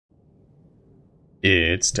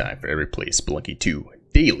It's time for every play Spelunky 2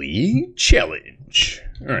 Daily Challenge.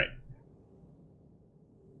 Alright.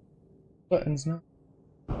 Buttons now.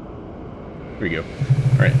 Here we go.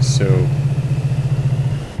 Alright, so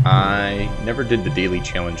I never did the daily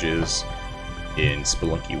challenges in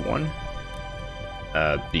Spelunky 1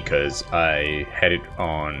 because I had it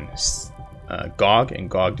on GOG, and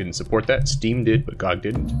GOG didn't support that. Steam did, but GOG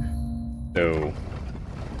didn't. So,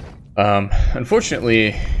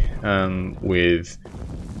 unfortunately, with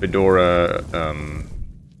Fedora,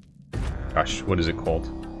 gosh, what is it called?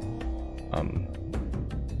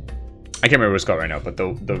 I can't remember what it's called right now, but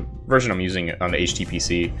the version I'm using on the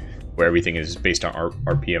HTPC, where everything is based on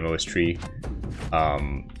RPM OS tree,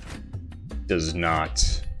 does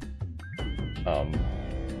not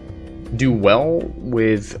do well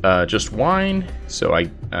with just wine. So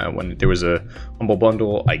when there was a Humble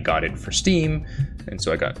Bundle, I got it for Steam, and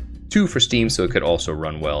so I got 2 for Steam, so it could also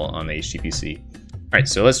run well on the HTPC. Alright,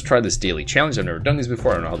 so let's try this daily challenge. I've never done these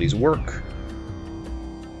before, I don't know how these work.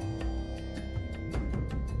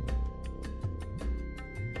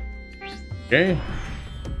 Okay,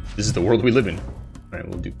 this is the world we live in. Alright,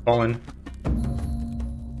 we'll do call-in.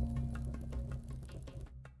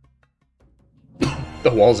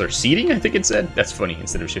 The walls are seating, I think it said. That's funny,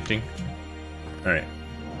 instead of shifting. Alright,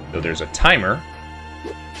 so there's a timer.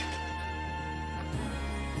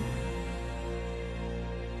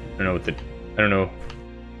 I don't know,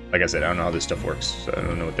 like I said, I don't know how this stuff works, so I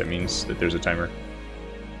don't know what that means, that there's a timer.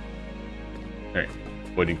 Alright,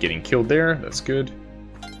 avoided getting killed there, that's good.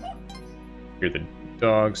 Hear the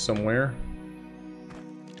dog somewhere.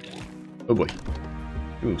 Oh boy.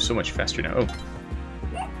 Ooh, so much faster now. Oh.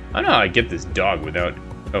 I don't know how I get this dog without...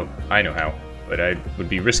 Oh, I know how. But I would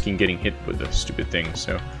be risking getting hit with the stupid thing,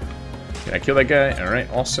 so... Can I kill that guy? Alright,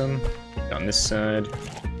 awesome. On this side.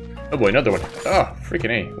 Oh boy, another one. Oh,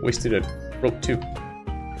 freaking A. Wasted a rope too.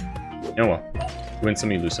 Oh well. You win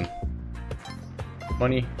some, you lose some.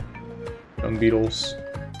 Money. Dung beetles.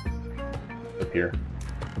 Up here.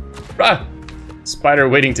 Ah! Spider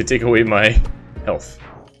waiting to take away my health.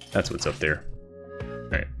 That's what's up there.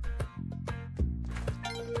 Alright.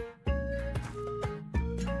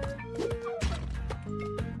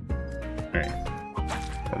 Alright.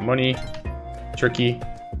 More money. Turkey.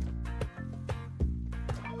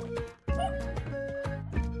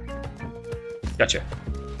 Gotcha.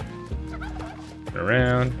 Turn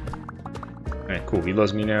around. Alright, cool. He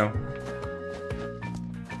loves me now.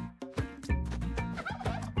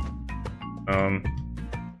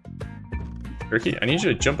 Turkey, I need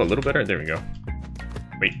you to jump a little better. There we go.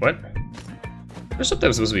 Wait, what? There's something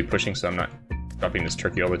I'm supposed to be pushing, so I'm not dropping this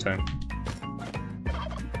turkey all the time.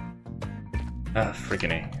 Ah,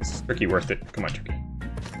 freaking A. Is this turkey worth it? Come on, turkey.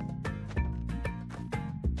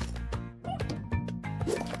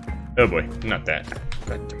 Oh boy, not that.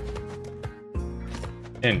 God damn it.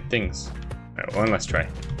 And things. Alright, one last try.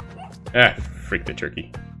 Ah, freak the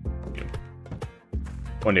turkey.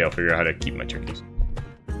 One day I'll figure out how to keep my turkeys.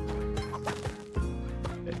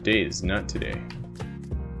 That day is not today.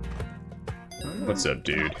 What's up,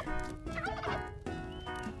 dude?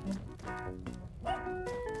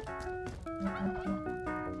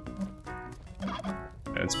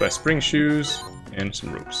 Let's buy spring shoes and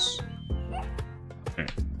some ropes.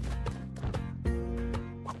 Alright.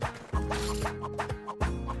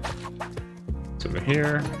 It's over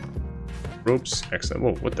here. Ropes, excellent.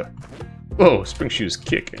 Whoa, what the? Whoa, spring shoes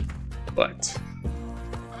kick. But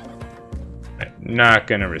I'm not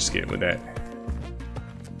gonna risk it with that.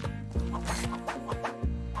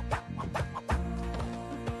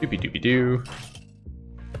 Doopy doopy doo.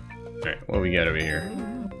 Alright, what we got over here?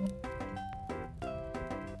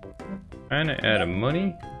 Kinda out of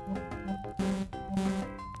money.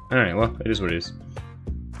 Alright, well, it is what it is.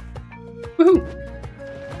 Woohoo!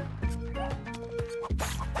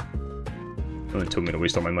 No one told me to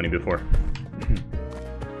waste all my money before.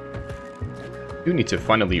 I do need to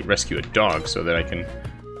finally rescue a dog so that I can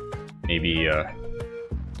maybe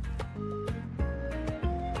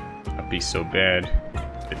not be so bad.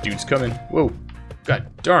 The dude's coming. Whoa! God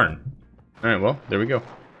darn! Alright, well, there we go.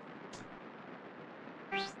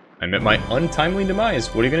 I met my untimely demise.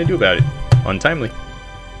 What are you gonna do about it? Untimely.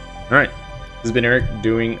 Alright. This has been Eric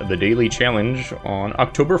doing the daily challenge on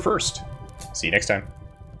October 1st. See you next time.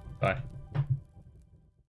 Bye.